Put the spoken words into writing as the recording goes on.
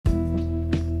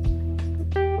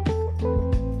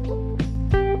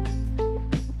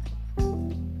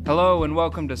Hello and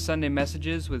welcome to Sunday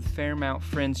Messages with Fairmount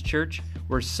Friends Church.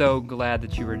 We're so glad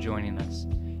that you are joining us.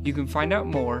 You can find out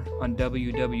more on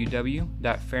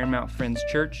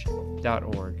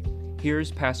www.fairmountfriendschurch.org.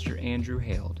 Here's Pastor Andrew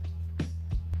Hald.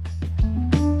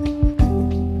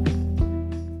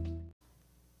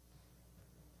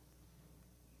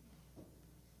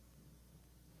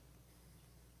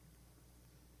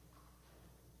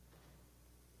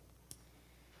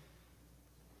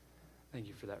 Thank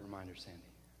you for that reminder, Sandy.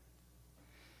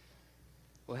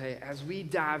 Well, hey, as we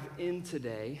dive in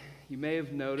today, you may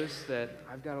have noticed that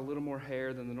I've got a little more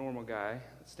hair than the normal guy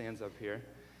that stands up here.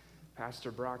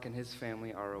 Pastor Brock and his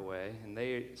family are away, and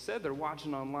they said they're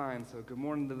watching online, so good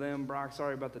morning to them. Brock,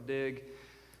 sorry about the dig.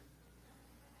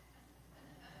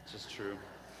 It's just true.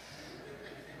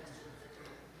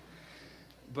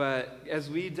 But as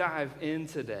we dive in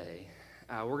today,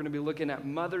 we're going to be looking at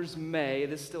Mother's May.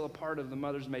 This is still a part of the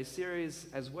Mother's May series,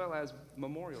 as well as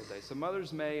Memorial Day. So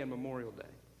Mother's May and Memorial Day.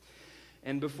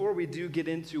 And before we do get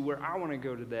into where I want to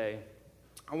go today,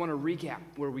 I want to recap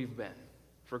where we've been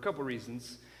for a couple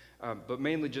reasons, but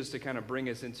mainly just to kind of bring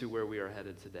us into where we are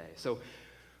headed today. So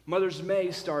Mother's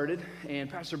May started, and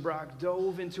Pastor Brock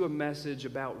dove into a message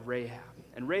about Rahab.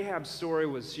 And Rahab's story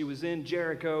was she was in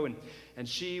Jericho, and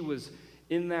she was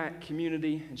in that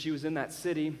community, and she was in that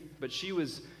city, but she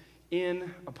was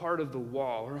in a part of the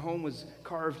wall. Her home was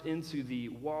carved into the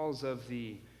walls of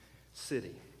the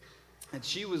city. And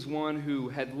she was one who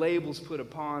had labels put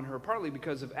upon her, partly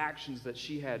because of actions that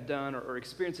she had done or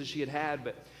experiences she had had,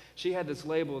 but she had this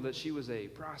label that she was a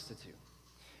prostitute.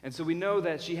 And so we know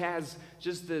that she has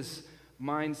just this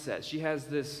mindset. She has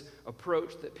this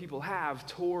approach that people have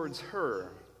towards her.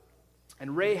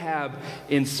 And Rahab,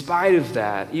 in spite of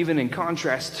that, even in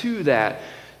contrast to that,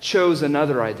 chose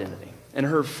another identity. And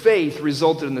her faith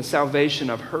resulted in the salvation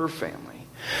of her family,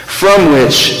 from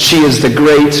which she is the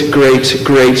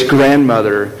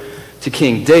great-great-great-grandmother to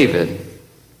King David,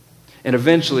 and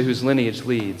eventually whose lineage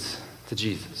leads to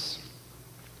Jesus.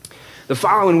 The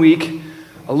following week,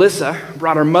 Alyssa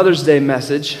brought her Mother's Day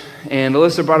message, and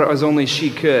Alyssa brought it as only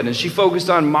she could, and she focused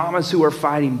on mamas who are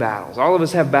fighting battles. All of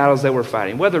us have battles that we're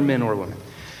fighting, whether men or women.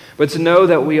 But to know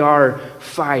that we are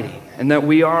fighting, and that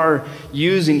we are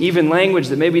using even language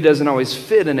that maybe doesn't always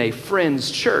fit in a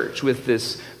friend's church with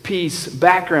this peace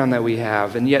background that we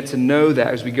have, and yet to know that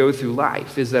as we go through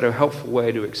life, is that a helpful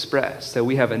way to express that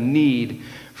we have a need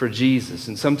for Jesus,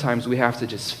 and sometimes we have to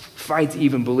just fight to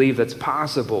even believe that's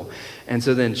possible, and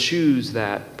so then choose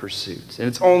that pursuit. And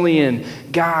it's only in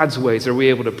God's ways are we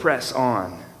able to press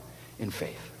on in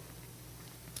faith.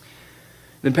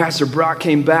 Then Pastor Brock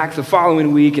came back the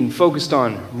following week and focused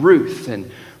on Ruth,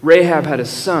 and Rahab had a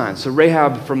son. So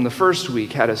Rahab from the first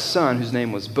week had a son whose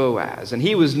name was Boaz, and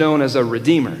he was known as a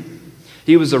redeemer.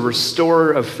 He was a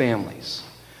restorer of families,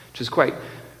 which is quite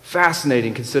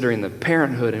fascinating considering the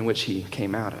parenthood in which he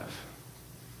came out of.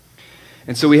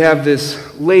 And so we have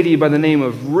this lady by the name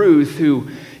of Ruth who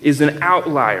is an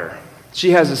outlier.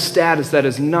 She has a status that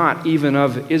is not even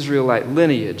of Israelite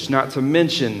lineage, not to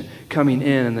mention coming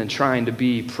in and then trying to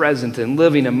be present and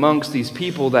living amongst these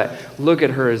people that look at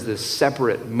her as this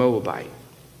separate Moabite.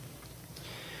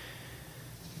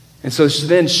 And so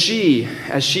then she,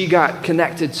 as she got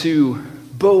connected to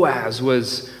Boaz,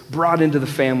 was brought into the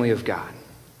family of God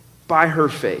by her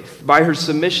faith, by her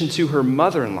submission to her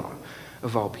mother-in-law,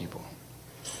 of all people.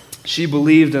 She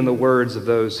believed in the words of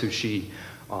those who she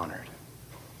honored.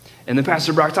 And then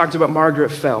Pastor Brock talked about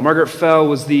Margaret Fell. Margaret Fell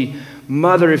was the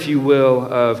mother, if you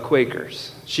will, of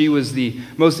Quakers. She was the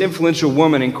most influential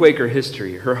woman in Quaker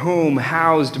history. Her home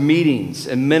housed meetings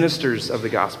and ministers of the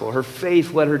gospel. Her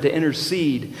faith led her to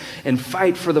intercede and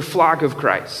fight for the flock of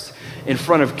Christ in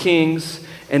front of kings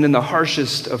and in the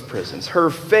harshest of prisons.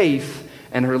 Her faith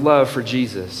and her love for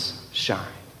Jesus shine.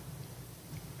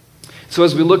 So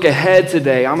as we look ahead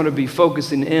today, I'm going to be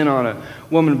focusing in on a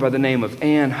woman by the name of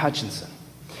Anne Hutchinson.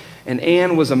 And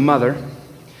Anne was a mother.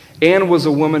 Anne was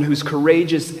a woman whose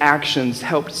courageous actions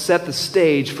helped set the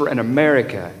stage for an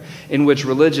America in which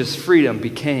religious freedom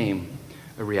became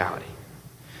a reality.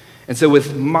 And so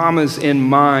with mamas in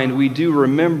mind, we do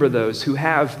remember those who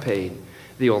have paid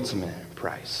the ultimate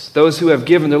price. Those who have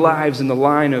given their lives in the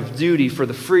line of duty for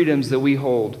the freedoms that we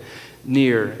hold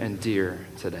near and dear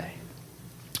today.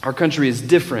 Our country is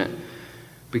different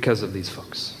because of these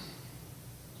folks.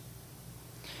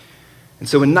 And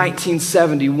so in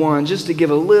 1971, just to give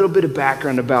a little bit of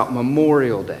background about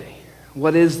Memorial Day,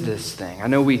 what is this thing? I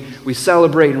know we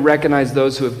celebrate and recognize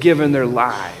those who have given their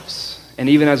lives. And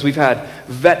even as we've had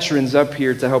veterans up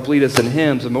here to help lead us in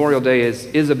hymns, Memorial Day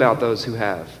is about those who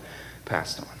have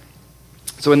passed on.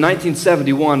 So in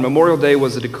 1971, Memorial Day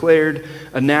was declared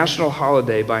a national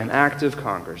holiday by an act of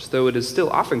Congress, though it is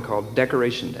still often called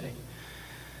Decoration Day.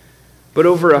 But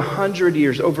over 100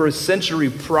 years, over a century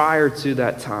prior to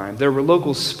that time, there were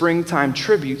local springtime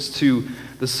tributes to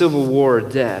the Civil War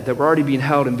dead that were already being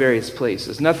held in various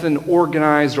places. Nothing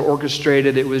organized or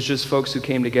orchestrated. It was just folks who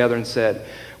came together and said,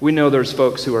 we know there's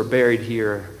folks who are buried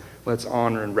here. Let's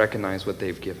honor and recognize what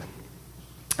they've given.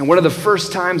 And one of the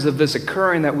first times of this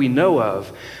occurring that we know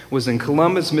of was in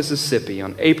Columbus, Mississippi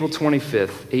on April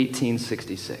 25th,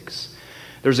 1866.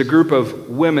 There's a group of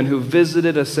women who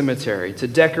visited a cemetery to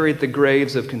decorate the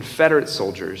graves of Confederate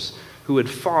soldiers who had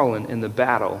fallen in the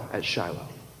battle at Shiloh.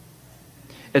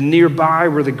 And nearby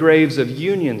were the graves of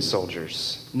Union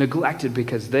soldiers, neglected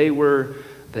because they were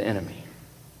the enemy.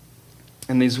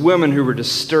 And these women who were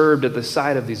disturbed at the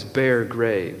sight of these bare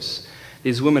graves,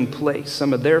 these women placed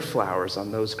some of their flowers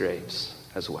on those graves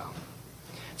as well.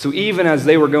 So even as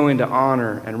they were going to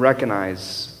honor and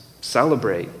recognize,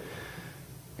 celebrate,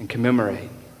 and commemorate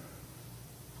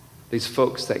these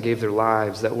folks that gave their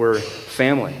lives, that were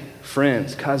family,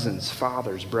 friends, cousins,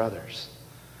 fathers, brothers,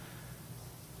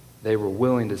 they were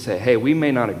willing to say, hey, we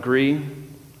may not agree,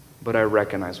 but I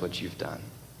recognize what you've done.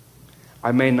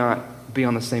 I may not be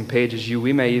on the same page as you.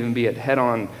 We may even be at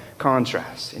head-on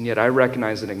contrast, and yet I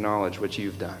recognize and acknowledge what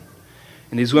you've done.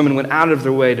 And these women went out of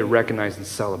their way to recognize and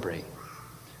celebrate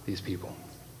these people.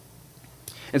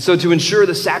 And so to ensure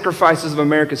the sacrifices of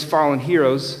America's fallen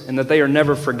heroes and that they are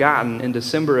never forgotten, in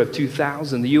December of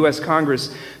 2000, the U.S.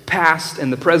 Congress passed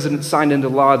and the President signed into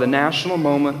law the National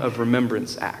Moment of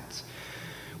Remembrance Act,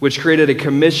 which created a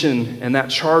commission, and that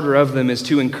charter of them is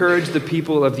to encourage the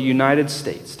people of the United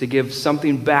States to give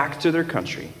something back to their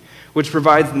country, which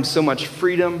provides them so much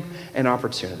freedom and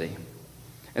opportunity.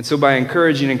 And so by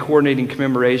encouraging and coordinating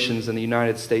commemorations in the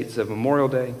United States of Memorial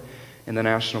Day and the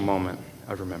National Moment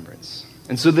of Remembrance.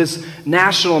 And so this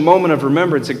National Moment of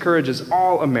Remembrance encourages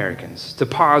all Americans to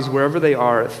pause wherever they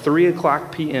are at 3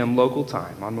 o'clock p.m. local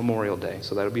time on Memorial Day,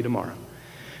 so that'll be tomorrow,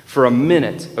 for a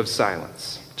minute of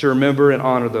silence to remember and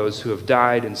honor those who have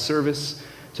died in service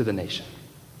to the nation.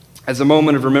 As a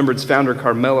moment of remembrance, founder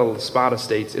Carmela Espada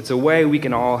states, it's a way we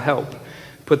can all help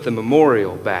put the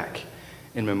memorial back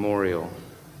in Memorial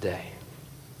Day.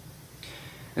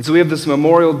 And so we have this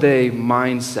Memorial Day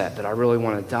mindset that I really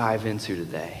want to dive into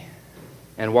today.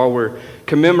 And while we're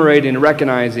commemorating and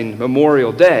recognizing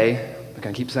Memorial Day, I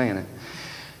can keep saying it,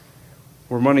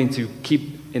 we're wanting to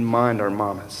keep in mind our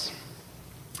mamas.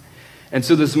 And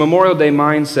so this Memorial Day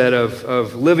mindset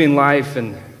of living life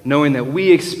and knowing that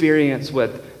we experience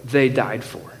what they died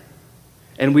for,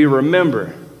 and we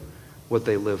remember what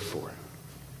they lived for.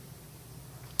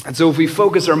 And so if we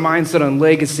focus our mindset on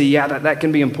legacy, yeah, that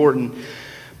can be important.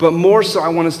 But more so, I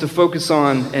want us to focus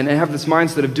on and have this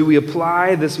mindset of, do we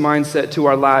apply this mindset to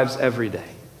our lives every day?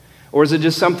 Or is it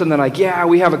just something that like, yeah,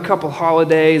 we have a couple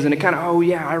holidays and it kind of, oh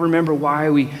yeah, I remember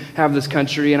why we have this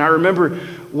country and I remember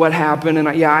what happened and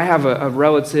I have a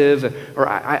relative, or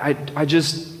I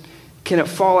just, can it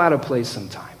fall out of place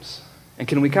sometimes? And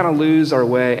can we kind of lose our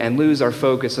way and lose our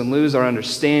focus and lose our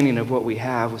understanding of what we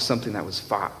have with something that was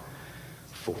fought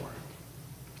for?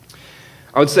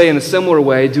 I would say in a similar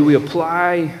way, do we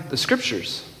apply the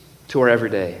scriptures to our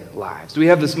everyday lives? Do we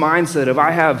have this mindset of,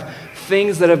 I have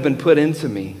things that have been put into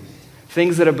me,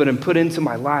 things that have been put into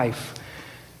my life,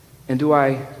 and do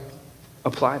I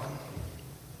apply them?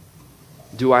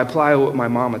 Do I apply what my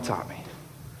mama taught me?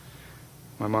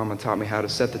 My mama taught me how to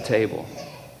set the table,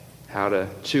 how to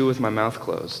chew with my mouth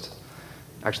closed.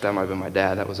 Actually, that might have been my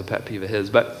dad. That was a pet peeve of his.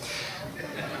 But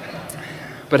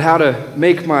how to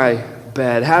make my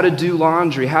bed, how to do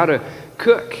laundry, how to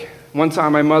cook. One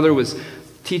time my mother was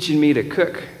teaching me to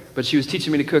cook, but she was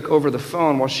teaching me to cook over the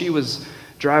phone while she was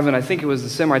driving, I think it was the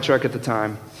semi-truck at the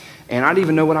time, and I didn't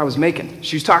even know what I was making.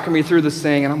 She was talking me through this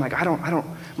thing, and I'm like, I don't,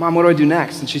 Mom, what do I do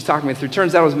next? And she's talking me through.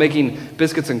 Turns out I was making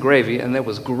biscuits and gravy, and that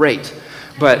was great,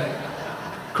 but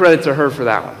credit to her for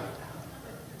that one.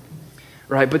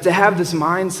 Right, but to have this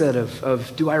mindset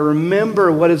of do I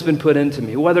remember what has been put into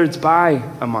me, whether it's by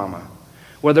a mama,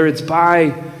 whether it's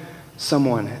by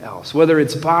someone else, whether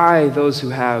it's by those who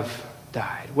have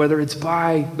died, whether it's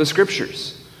by the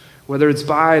scriptures, whether it's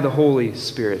by the Holy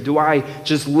Spirit. Do I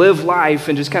just live life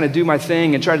and just kind of do my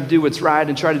thing and try to do what's right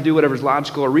and try to do whatever's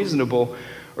logical or reasonable,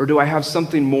 or do I have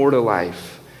something more to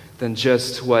life than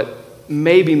just what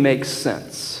maybe makes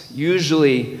sense?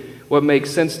 Usually what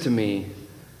makes sense to me,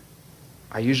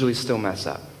 I usually still mess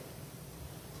up.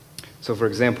 So for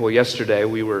example, yesterday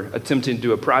we were attempting to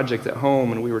do a project at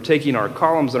home, and we were taking our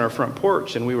columns on our front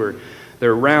porch, and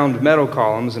they're round metal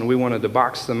columns, and we wanted to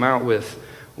box them out with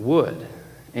wood.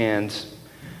 And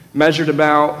Measured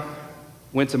about,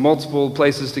 went to multiple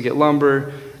places to get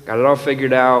lumber, got it all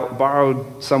figured out,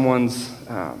 borrowed someone's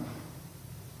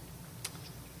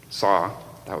saw.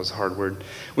 That was a hard word.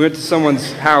 We went to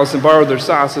someone's house and borrowed their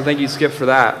saw, so thank you, Skip, for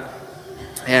that.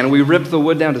 And we ripped the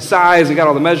wood down to size and got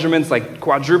all the measurements, like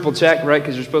quadruple check, right?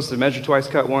 Because you're supposed to measure twice,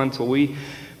 cut once. Well, we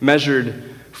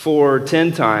measured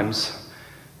 10 times,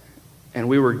 and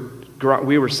we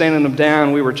were sanding them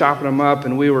down, we were chopping them up,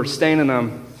 and we were staining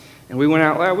them. And we went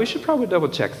out, well, we should probably double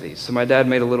check these. So my dad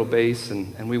made a little base,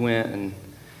 and we went, and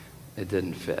it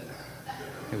didn't fit.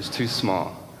 It was too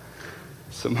small.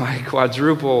 So my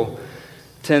quadruple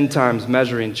 10 times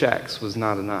measuring checks was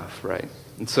not enough, right?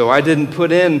 And so I didn't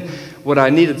put in what I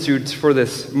needed to for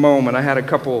this moment. I had a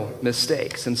couple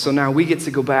mistakes. And so now we get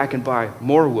to go back and buy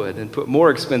more wood and put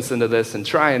more expense into this and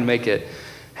try and make it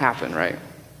happen, right?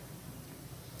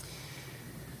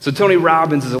 So Tony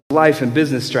Robbins is a life and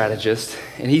business strategist,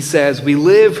 and he says, we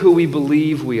live who we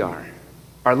believe we are.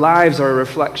 Our lives are a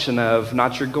reflection of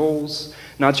not your goals,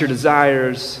 not your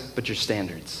desires, but your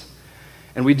standards.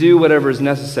 And we do whatever is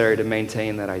necessary to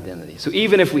maintain that identity. So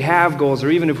even if we have goals, or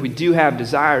even if we do have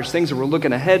desires, things that we're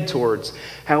looking ahead towards,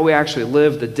 how we actually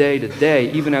live the day to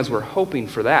day, even as we're hoping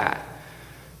for that,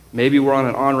 maybe we're on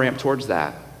an on-ramp towards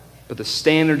that. But the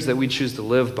standards that we choose to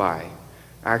live by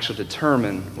actually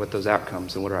determine what those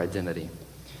outcomes and what our identity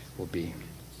will be.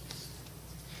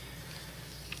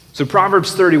 So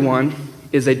Proverbs 31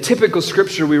 is a typical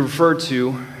scripture we refer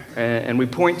to and we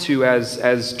point to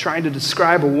as trying to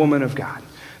describe a woman of God.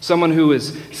 Someone who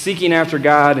is seeking after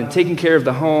God and taking care of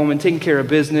the home and taking care of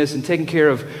business and taking care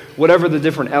of whatever the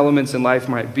different elements in life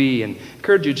might be. And I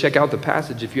encourage you to check out the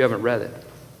passage if you haven't read it.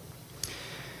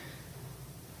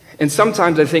 And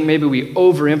sometimes I think maybe we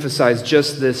overemphasize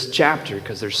just this chapter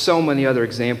because there's so many other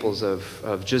examples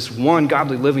of just one,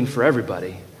 godly living for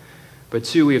everybody. But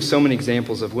two, we have so many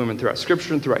examples of women throughout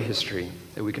Scripture and throughout history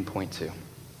that we can point to.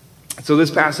 So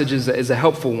this passage is a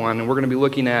helpful one, and we're going to be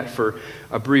looking at, for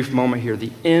a brief moment here,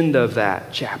 the end of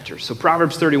that chapter. So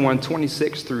Proverbs 31,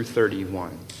 26 through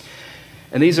 31.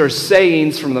 And these are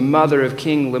sayings from the mother of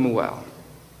King Lemuel.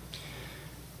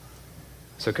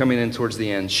 So coming in towards the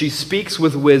end. She speaks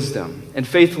with wisdom, and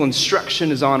faithful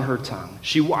instruction is on her tongue.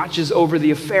 She watches over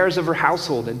the affairs of her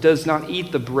household and does not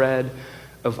eat the bread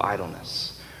of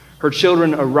idleness. Her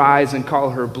children arise and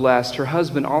call her blessed, her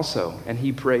husband also, and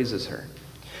he praises her.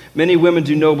 Many women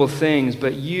do noble things,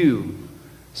 but you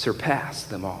surpass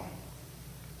them all.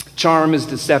 Charm is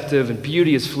deceptive and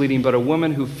beauty is fleeting, but a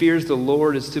woman who fears the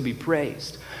Lord is to be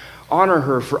praised. Honor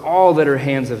her for all that her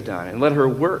hands have done, and let her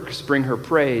works bring her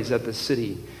praise at the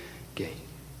city gate.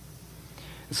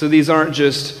 So these aren't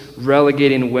just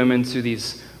relegating women to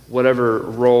these whatever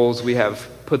roles we have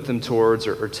put them towards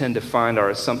or tend to find our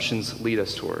assumptions lead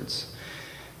us towards.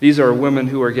 These are women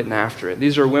who are getting after it.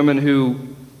 These are women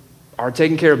who are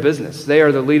taking care of business. They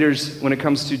are the leaders when it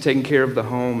comes to taking care of the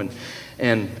home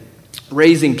and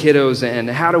raising kiddos, and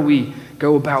how do we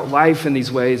go about life in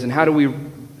these ways, and how do we,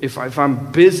 if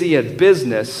I'm busy at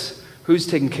business, who's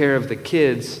taking care of the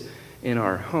kids in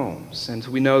our homes? And so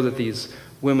we know that these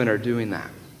women are doing that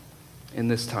in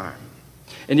this time.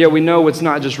 And yet we know it's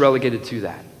not just relegated to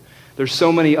that. There's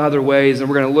so many other ways, and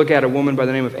we're going to look at a woman by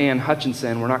the name of Anne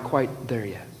Hutchinson. We're not quite there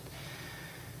yet.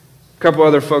 A couple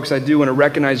other folks I do want to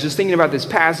recognize, just thinking about this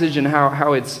passage and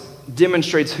how it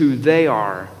demonstrates who they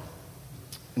are,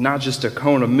 not just a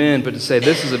cone of men, but to say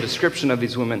this is a description of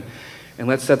these women, and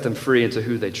let's set them free into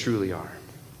who they truly are.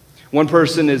 One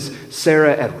person is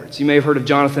Sarah Edwards. You may have heard of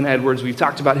Jonathan Edwards. We've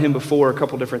talked about him before a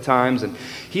couple different times, and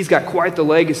he's got quite the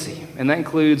legacy, and that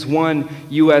includes one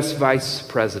U.S. vice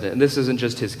president. And this isn't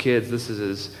just his kids, this is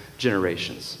his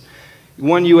generations.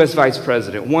 One U.S. vice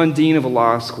president, one dean of a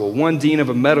law school, one dean of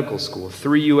a medical school,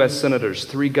 3 U.S. senators,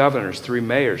 3 governors, 3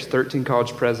 mayors, 13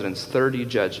 college presidents, 30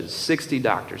 judges, 60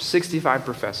 doctors, 65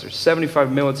 professors,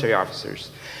 75 military officers,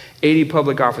 80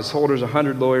 public office holders,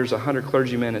 100 lawyers, 100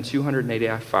 clergymen, and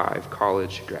 285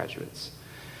 college graduates.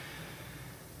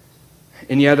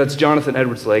 And yeah, that's Jonathan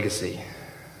Edwards' legacy.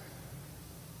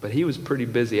 But he was pretty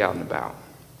busy out and about.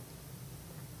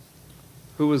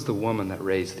 Who was the woman that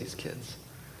raised these kids?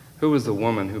 Who was the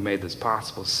woman who made this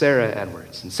possible? Sarah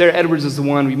Edwards. And Sarah Edwards is the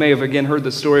one, we may have again heard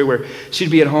the story where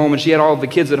she'd be at home and she had all of the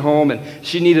kids at home and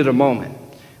she needed a moment.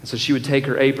 And so she would take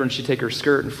her apron, she'd take her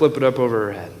skirt and flip it up over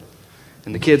her head.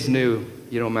 And the kids knew,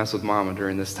 you don't mess with mama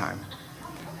during this time.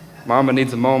 Mama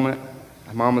needs a moment,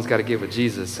 and mama's got to get with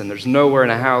Jesus. And there's nowhere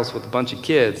in a house with a bunch of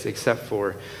kids except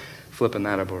for flipping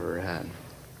that up over her head.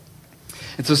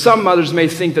 And so some mothers may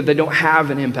think that they don't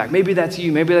have an impact. Maybe that's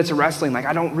you. Maybe that's a wrestling. Like,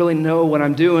 I don't really know what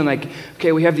I'm doing. Like,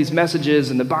 okay, we have these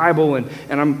messages in the Bible, and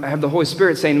I have the Holy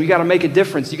Spirit saying, we got to make a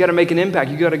difference. You got to make an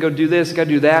impact. You got to go do this, you got to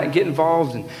do that, and get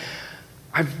involved. And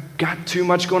I've got too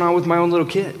much going on with my own little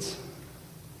kids.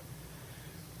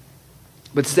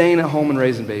 But staying at home and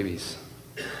raising babies.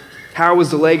 How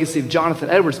was the legacy of Jonathan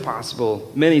Edwards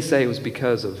possible? Many say it was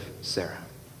because of Sarah.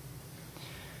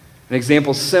 An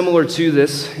example similar to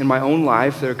this in my own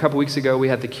life, a couple weeks ago we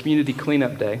had the community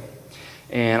cleanup day,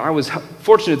 and I was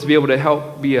fortunate to be able to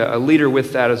help be a leader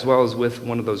with that, as well as with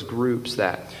one of those groups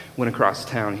that went across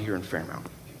town here in Fairmount.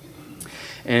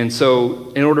 And so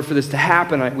in order for this to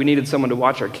happen, we needed someone to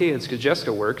watch our kids, because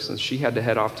Jessica works and she had to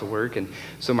head off to work. And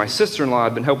so my sister-in-law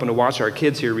had been helping to watch our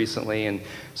kids here recently. And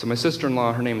so my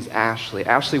sister-in-law, her name is Ashley.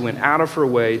 Ashley went out of her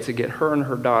way to get her and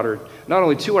her daughter not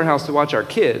only to our house to watch our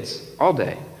kids all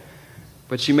day,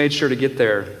 but she made sure to get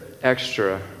there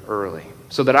extra early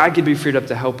so that I could be freed up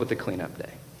to help with the cleanup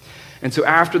day. And so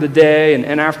after the day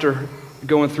and after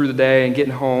going through the day and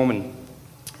getting home and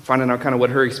finding out kind of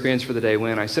what her experience for the day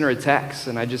went, I sent her a text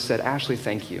and I just said, Ashley,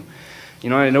 thank you. You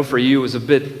know, I know for you it was a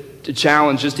bit a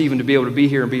challenge just even to be able to be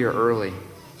here and be here early.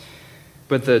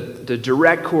 But the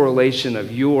direct correlation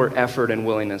of your effort and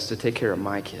willingness to take care of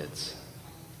my kids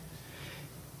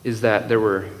is that there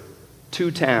were 2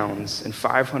 towns and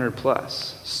 500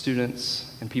 plus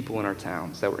students and people in our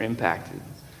towns that were impacted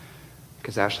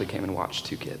because Ashley came and watched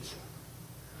 2 kids.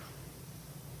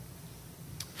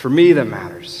 For me, that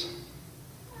matters.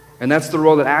 And that's the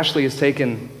role that Ashley has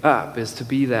taken up, is to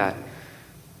be that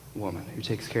woman who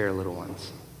takes care of little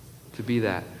ones, to be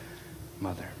that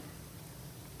mother.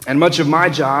 And much of my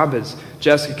job, as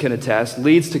Jessica can attest,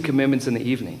 leads to commitments in the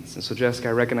evenings. And so, Jessica,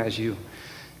 I recognize you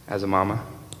as a mama,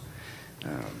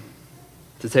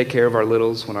 to take care of our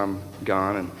littles when I'm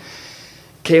gone. And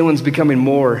Kaylin's becoming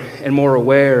more and more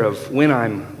aware of when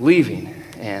I'm leaving.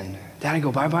 And, Daddy,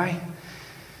 go bye-bye?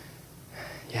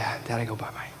 Yeah, Daddy, go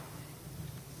bye-bye.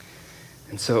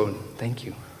 And so, thank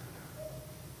you.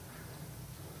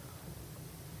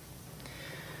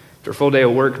 After a full day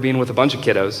of work, being with a bunch of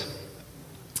kiddos,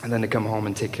 and then to come home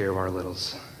and take care of our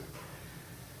littles.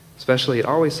 Especially, it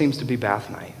always seems to be bath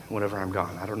night whenever I'm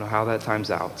gone. I don't know how that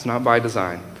times out. It's not by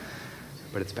design,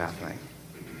 but it's bath night.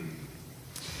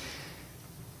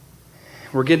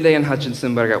 We're getting to Ann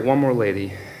Hutchinson, but I got one more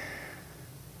lady.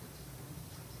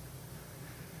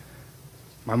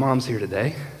 My mom's here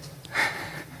today.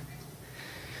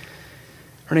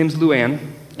 Her name's Luann,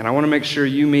 and I want to make sure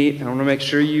you meet. I want to make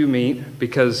sure you meet,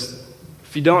 because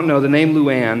if you don't know, the name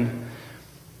Luann,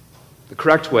 the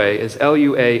correct way is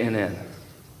L-U-A-N-N.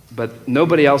 But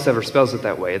nobody else ever spells it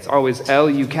that way. It's always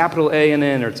L-U, capital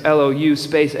A-N-N, or it's L-O-U,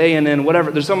 space A-N-N,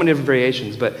 whatever. There's so many different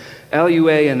variations, but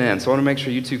L-U-A-N-N. So I want to make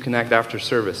sure you two connect after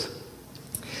service,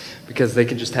 because they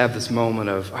can just have this moment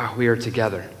of, oh, we are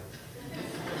together.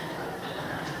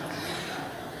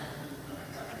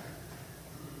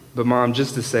 But Mom,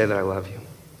 just to say that I love you.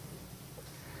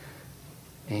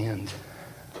 And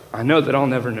I know that I'll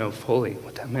never know fully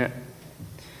what that meant.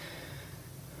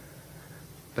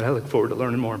 But I look forward to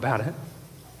learning more about it.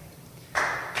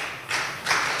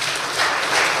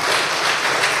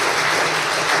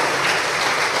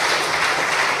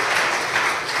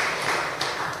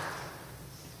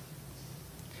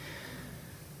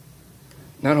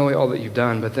 Not only all that you've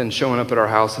done, but then showing up at our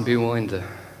house and being willing to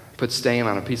put stain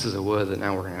on pieces of wood that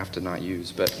now we're going to have to not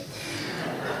use. But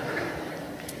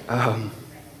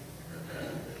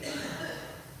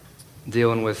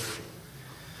dealing with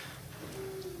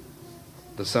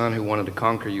the son who wanted to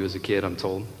conquer you as a kid, I'm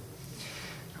told.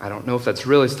 I don't know if that's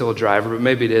really still a driver, but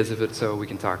maybe it is. If it's so, we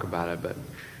can talk about it. But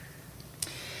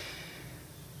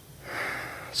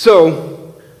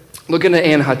so, looking at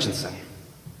Ann Hutchinson.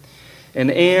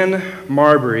 And Anne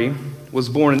Marbury was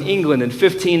born in England in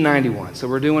 1591. So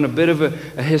we're doing a bit of a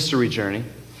history journey.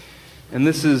 And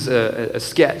this is a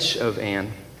sketch of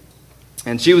Anne.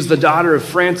 And she was the daughter of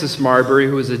Francis Marbury,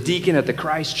 who was a deacon at the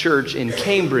Christ Church in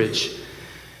Cambridge.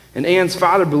 And Anne's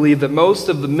father believed that most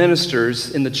of the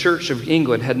ministers in the Church of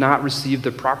England had not received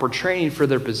the proper training for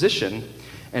their position,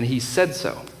 and he said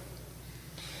so.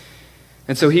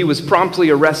 And so he was promptly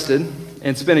arrested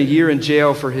and spent a year in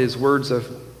jail for his words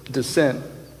of dissent.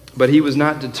 But he was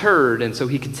not deterred, and so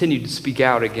he continued to speak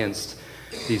out against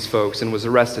these folks and was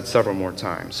arrested several more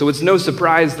times. So it's no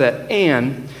surprise that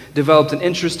Anne developed an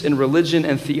interest in religion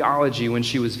and theology when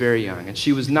she was very young, and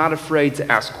she was not afraid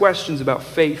to ask questions about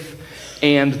faith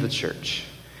and the church.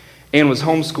 Anne was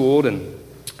homeschooled and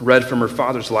read from her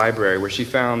father's library, where she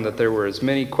found that there were as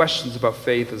many questions about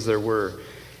faith as there were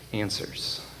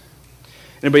answers.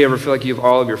 Anybody ever feel like you have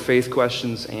all of your faith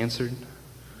questions answered?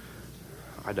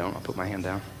 I don't. I'll put my hand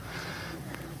down.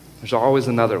 There's always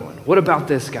another one. What about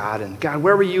this, God? And God,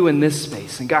 where were you in this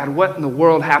space? And God, what in the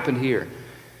world happened here?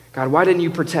 God, why didn't you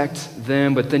protect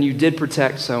them, but then you did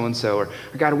protect so-and-so? Or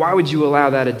God, why would you allow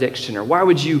that addiction? Or why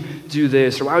would you do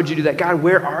this? Or why would you do that? God,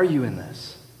 where are you in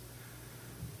this?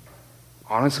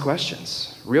 Honest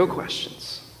questions, real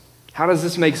questions. How does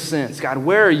this make sense? God,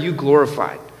 where are you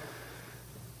glorified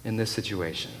in this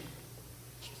situation?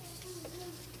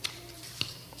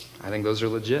 I think those are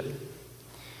legit.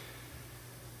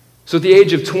 So at the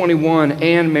age of 21,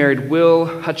 Anne married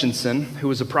Will Hutchinson, who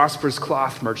was a prosperous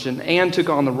cloth merchant. Anne took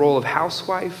on the role of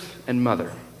housewife and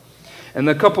mother. And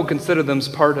the couple considered them as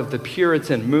part of the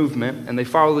Puritan movement, and they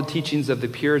followed the teachings of the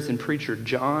Puritan preacher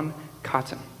John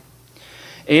Cotton.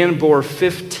 Anne bore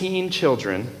 15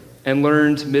 children and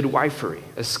learned midwifery,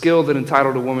 a skill that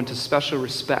entitled a woman to special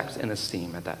respect and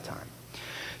esteem at that time.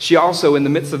 She also, in the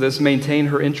midst of this, maintained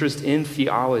her interest in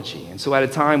theology. And so at a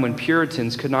time when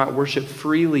Puritans could not worship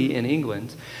freely in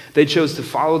England, they chose to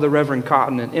follow the Reverend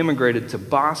Cotton and immigrated to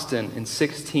Boston in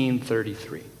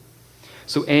 1633.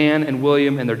 So Anne and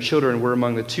William and their children were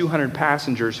among the 200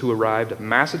 passengers who arrived at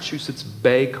Massachusetts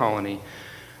Bay Colony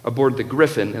aboard the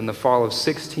Griffin in the fall of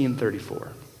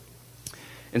 1634,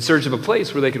 in search of a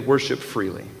place where they could worship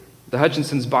freely. The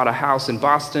Hutchinsons bought a house in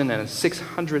Boston and a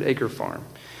 600-acre farm.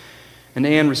 And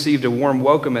Anne received a warm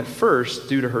welcome at first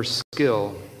due to her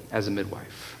skill as a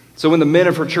midwife. So when the men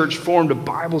of her church formed a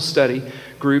Bible study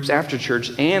groups after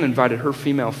church, Anne invited her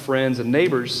female friends and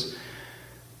neighbors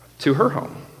to her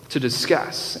home to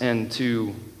discuss and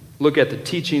to look at the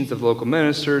teachings of local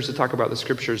ministers, to talk about the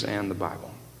scriptures and the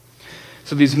Bible.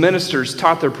 So these ministers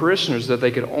taught their parishioners that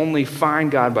they could only find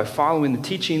God by following the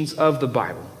teachings of the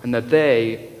Bible, and that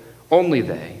they, only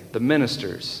they, the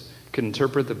ministers, could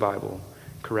interpret the Bible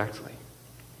correctly.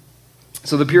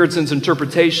 So the Puritans'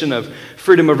 interpretation of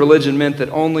freedom of religion meant that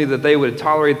only that they would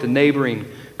tolerate the neighboring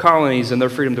colonies and their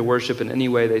freedom to worship in any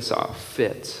way they saw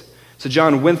fit. So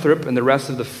John Winthrop and the rest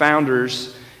of the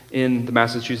founders in the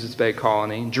Massachusetts Bay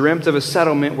Colony dreamt of a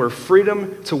settlement where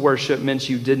freedom to worship meant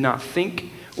you did not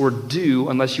think or do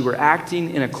unless you were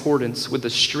acting in accordance with the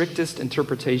strictest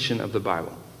interpretation of the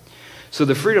Bible. So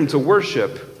the freedom to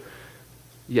worship,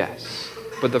 yes,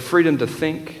 but the freedom to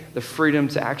think, the freedom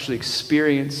to actually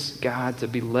experience God, to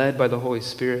be led by the Holy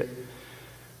Spirit,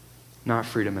 not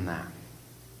freedom in that.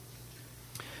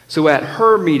 So at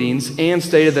her meetings, Anne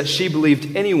stated that she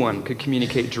believed anyone could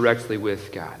communicate directly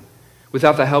with God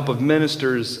without the help of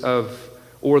ministers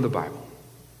or the Bible,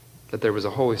 that there was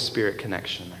a Holy Spirit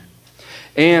connection there.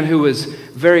 Anne, who was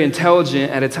very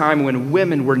intelligent at a time when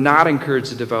women were not encouraged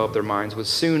to develop their minds, was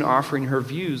soon offering her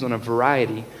views on a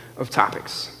variety of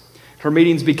topics. Her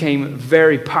meetings became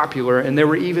very popular, and there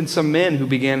were even some men who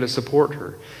began to support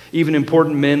her, even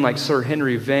important men like Sir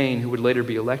Henry Vane, who would later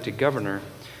be elected governor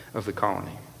of the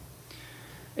colony.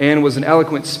 Anne was an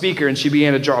eloquent speaker, and she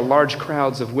began to draw large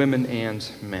crowds of women and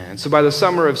men. So by the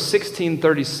summer of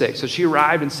 1636, so she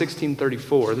arrived in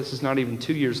 1634, this is not even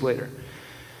 2 years later,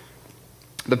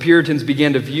 the Puritans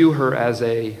began to view her as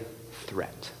a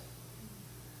threat.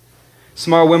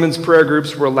 Small women's prayer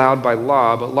groups were allowed by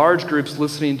law, but large groups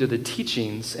listening to the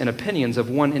teachings and opinions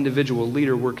of one individual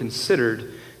leader were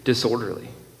considered disorderly.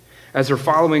 As her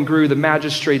following grew, the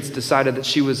magistrates decided that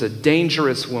she was a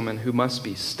dangerous woman who must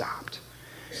be stopped.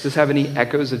 Does this have any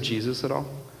echoes of Jesus at all?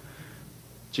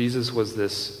 Jesus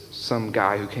was some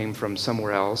guy who came from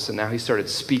somewhere else, and now he started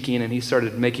speaking, and he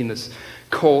started making this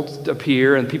cult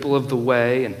appear, and people of the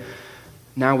way, and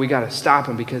now we got to stop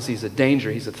him because he's a danger,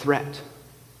 he's a threat.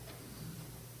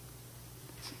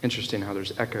 Interesting how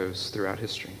there's echoes throughout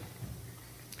history.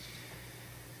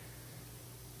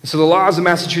 So the laws of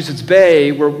Massachusetts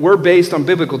Bay were based on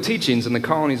biblical teachings, and the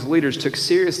colony's leaders took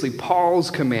seriously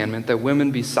Paul's commandment that women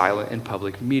be silent in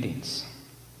public meetings.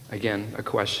 Again, a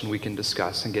question we can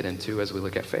discuss and get into as we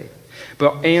look at faith.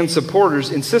 But Anne's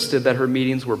supporters insisted that her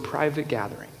meetings were private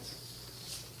gatherings.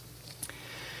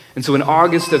 And so in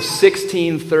August of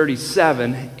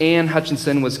 1637, Anne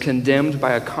Hutchinson was condemned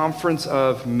by a conference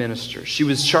of ministers. She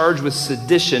was charged with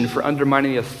sedition for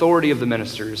undermining the authority of the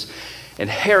ministers and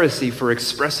heresy for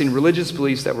expressing religious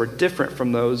beliefs that were different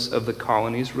from those of the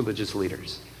colony's religious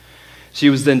leaders. She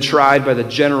was then tried by the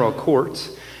General Court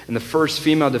and the first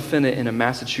female defendant in a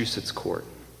Massachusetts court.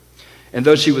 And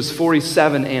though she was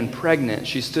 47 and pregnant,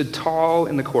 she stood tall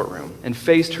in the courtroom and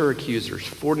faced her accusers,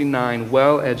 49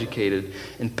 well-educated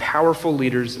and powerful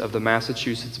leaders of the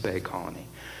Massachusetts Bay Colony,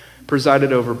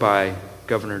 presided over by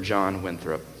Governor John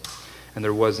Winthrop. And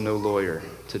there was no lawyer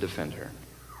to defend her.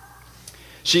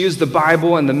 She used the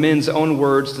Bible and the men's own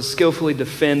words to skillfully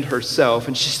defend herself,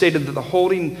 and she stated that the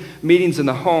holding meetings in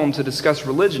the home to discuss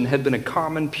religion had been a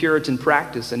common Puritan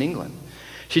practice in England.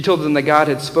 She told them that God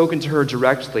had spoken to her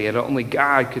directly and only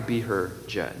God could be her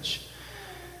judge.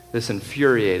 This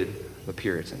infuriated the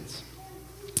Puritans.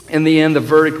 In the end, the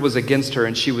verdict was against her,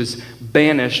 and she was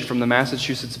banished from the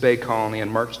Massachusetts Bay Colony on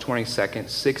March 22nd,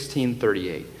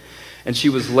 1638. And she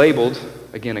was labeled,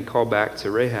 again a callback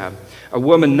to Rahab, a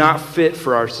woman not fit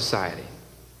for our society.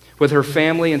 With her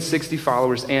family and 60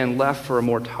 followers, Anne left for a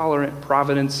more tolerant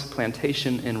Providence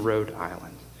plantation in Rhode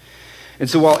Island. And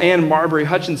so while Anne Marbury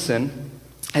Hutchinson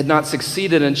had not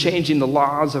succeeded in changing the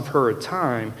laws of her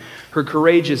time, her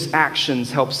courageous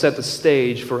actions helped set the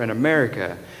stage for an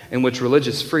America in which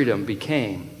religious freedom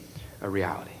became a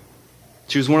reality.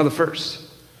 She was one of the first.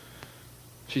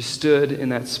 She stood in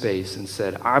that space and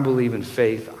said, I believe in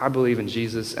faith, I believe in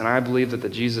Jesus, and I believe that the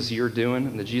Jesus you're doing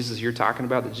and the Jesus you're talking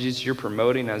about, the Jesus you're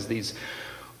promoting as these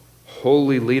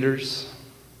holy leaders,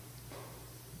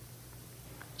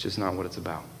 it's just not what it's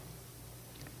about.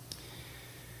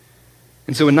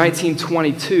 And so in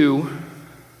 1922,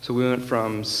 so we went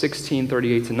from 1638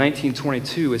 to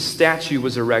 1922, a statue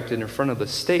was erected in front of the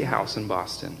State House in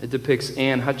Boston. It depicts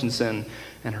Anne Hutchinson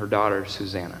and her daughter,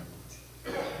 Susanna.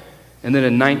 And then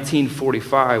in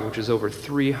 1945, which is over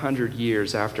 300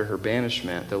 years after her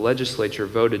banishment, the legislature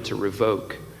voted to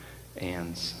revoke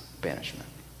Anne's banishment.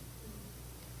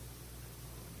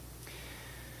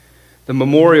 The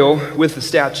memorial with the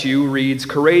statue reads,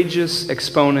 "Courageous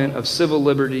exponent of civil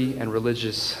liberty and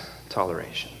religious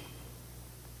toleration."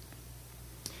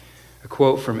 A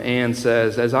quote from Anne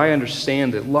says, "As I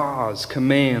understand it, laws,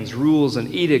 commands, rules,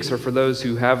 and edicts are for those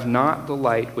who have not the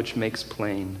light which makes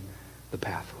plain the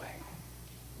pathway."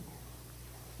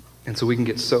 And so we can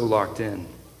get so locked in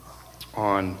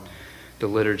on the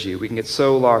liturgy. We can get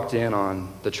so locked in on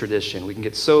the tradition. We can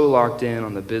get so locked in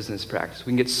on the business practice. We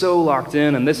can get so locked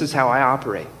in, and this is how I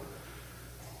operate.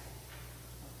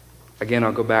 Again,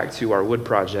 I'll go back to our wood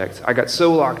project. I got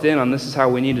so locked in on this is how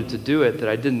we needed to do it that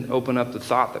I didn't open up the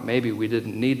thought that maybe we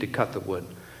didn't need to cut the wood.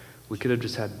 We could have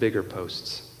just had bigger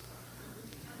posts.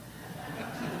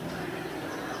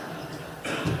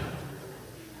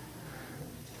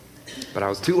 But I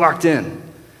was too locked in,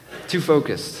 too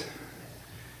focused.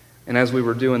 And as we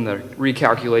were doing the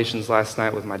recalculations last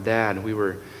night with my dad, we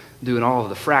were doing all of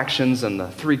the fractions and the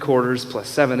 3/4 plus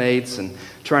 7/8 and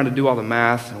trying to do all the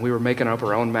math, and we were making up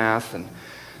our own math, and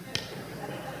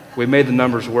we made the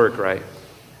numbers work, right?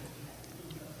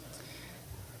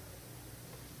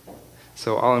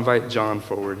 So I'll invite John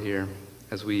forward here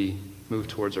as we move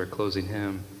towards our closing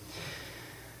hymn.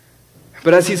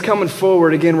 But as he's coming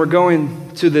forward, again, we're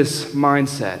going to this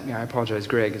mindset. Yeah, I apologize,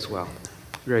 Greg, as well.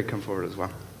 Greg, come forward as well.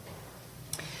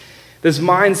 This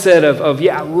mindset of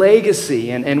legacy,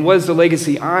 and what is the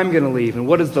legacy I'm going to leave, and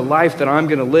what is the life that I'm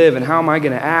going to live, and how am I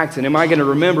going to act, and am I going to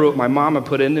remember what my mama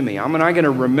put into me? Am I going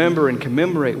to remember and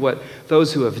commemorate what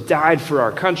those who have died for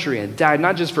our country, and died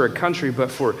not just for a country, but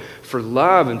for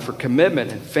love and for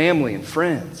commitment and family and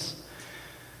friends?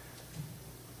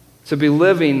 To be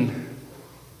living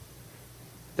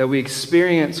that we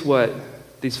experience what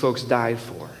these folks died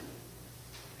for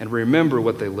and remember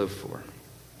what they lived for.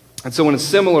 And so in a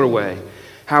similar way,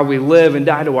 how we live and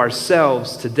die to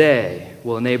ourselves today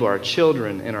will enable our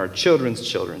children and our children's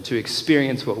children to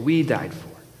experience what we died for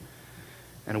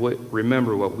and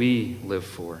remember what we live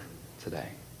for today.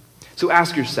 So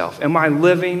ask yourself, am I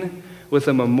living with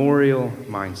a memorial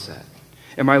mindset?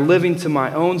 Am I living to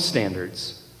my own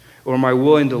standards, or am I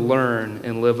willing to learn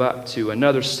and live up to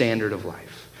another standard of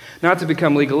life? Not to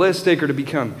become legalistic or to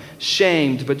become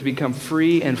shamed, but to become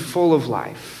free and full of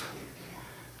life.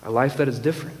 A life that is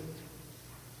different,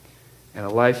 and a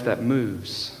life that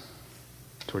moves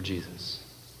toward Jesus.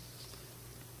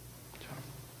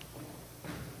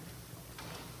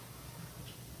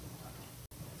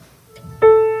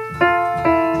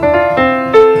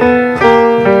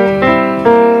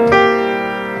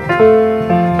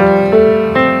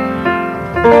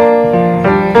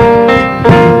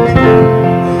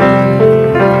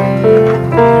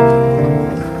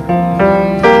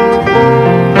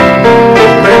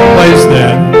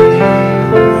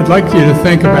 I'd like you to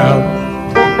think about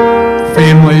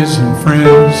families and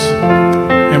friends,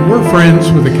 and we're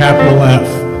friends with a capital F.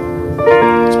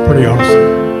 It's pretty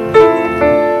awesome.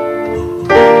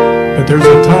 But there's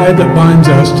a tie that binds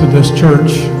us to this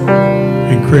church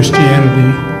and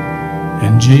Christianity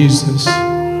and Jesus,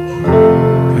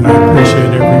 and I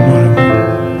appreciate every one of you.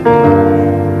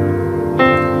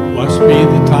 Blessed be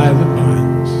the tie that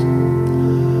binds.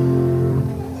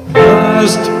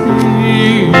 Blessed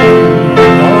be the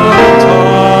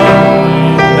tie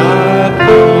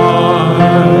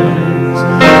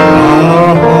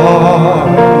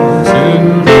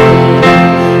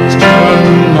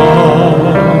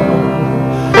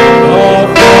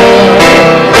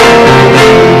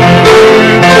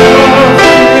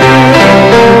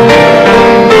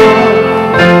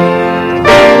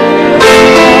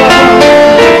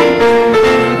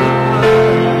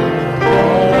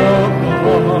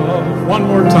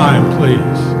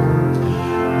please.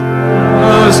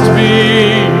 Must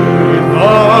be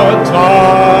the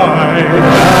tide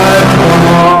that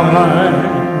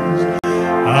binds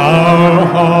our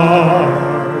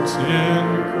hearts in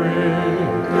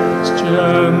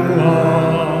Christian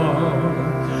love,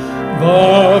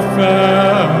 the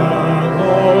fellowship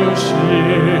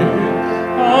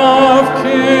of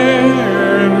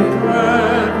kindred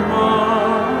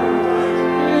mind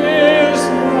is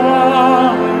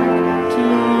like to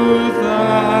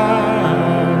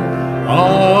that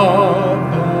above.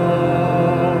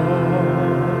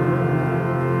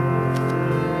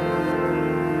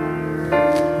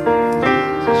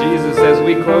 Jesus, as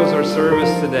we close our service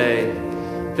today,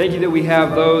 thank you that we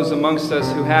have those amongst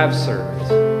us who have served,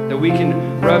 that we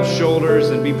can rub shoulders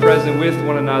and be present with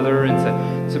one another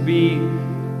and to be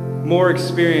more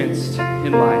experienced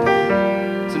in life.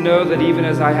 To know that even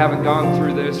as I haven't gone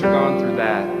through this or gone through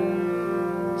that,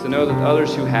 to know that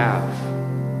others who have,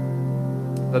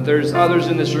 that there's others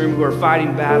in this room who are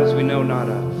fighting battles we know not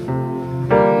of.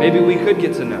 Maybe we could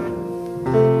get to know.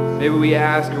 Maybe we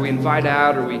ask or we invite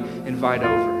out or we invite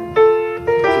over.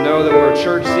 To know that we're a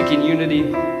church seeking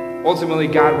unity. Ultimately,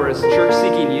 God, we're a church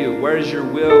seeking you. Where is your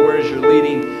will? Where is your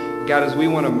leading? God, as we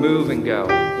want to move and go.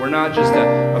 We're not just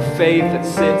a faith that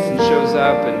sits and shows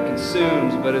up and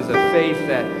consumes, but is a faith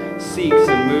that seeks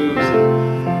and moves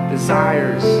and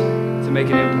desires to make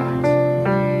an impact.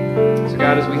 So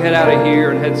God, as we head out of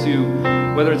here and head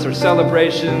to, whether it's our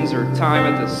celebrations or time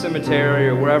at the cemetery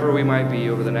or wherever we might be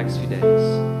over the next few days,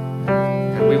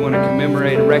 and we want to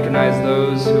commemorate and recognize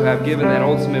those who have given that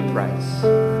ultimate price,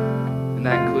 and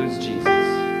that includes Jesus.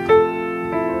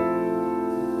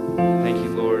 Thank you,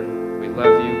 Lord. We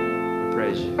love you. We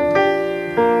praise you.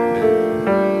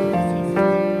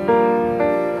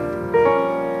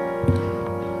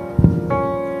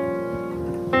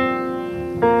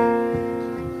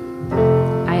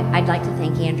 I'd like to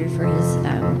thank Andrew for his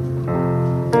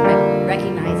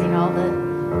recognizing all the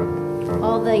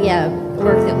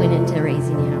work that went into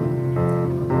raising him.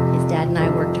 His dad and I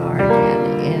worked hard,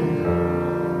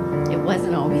 and it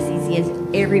wasn't always easy, as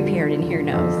every parent in here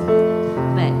knows.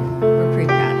 But we're pretty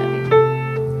proud of him.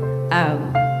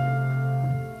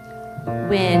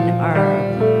 When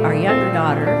our younger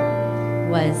daughter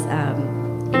was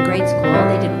in grade school,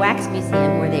 they did Wax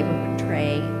Museum, where they would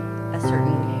portray a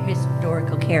certain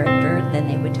historical character, then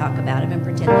they would talk about him and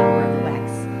pretend they were the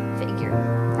wax figure.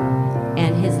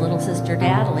 And his little sister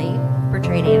Natalie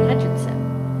portrayed Anne Hutchinson.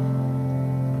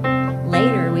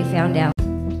 Later we found out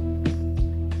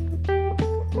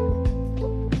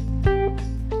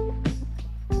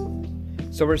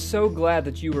So we're so glad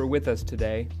that you were with us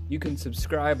today. You can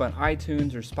subscribe on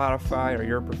iTunes or Spotify or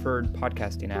your preferred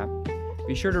podcasting app.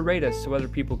 Be sure to rate us so other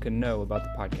people can know about the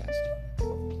podcast.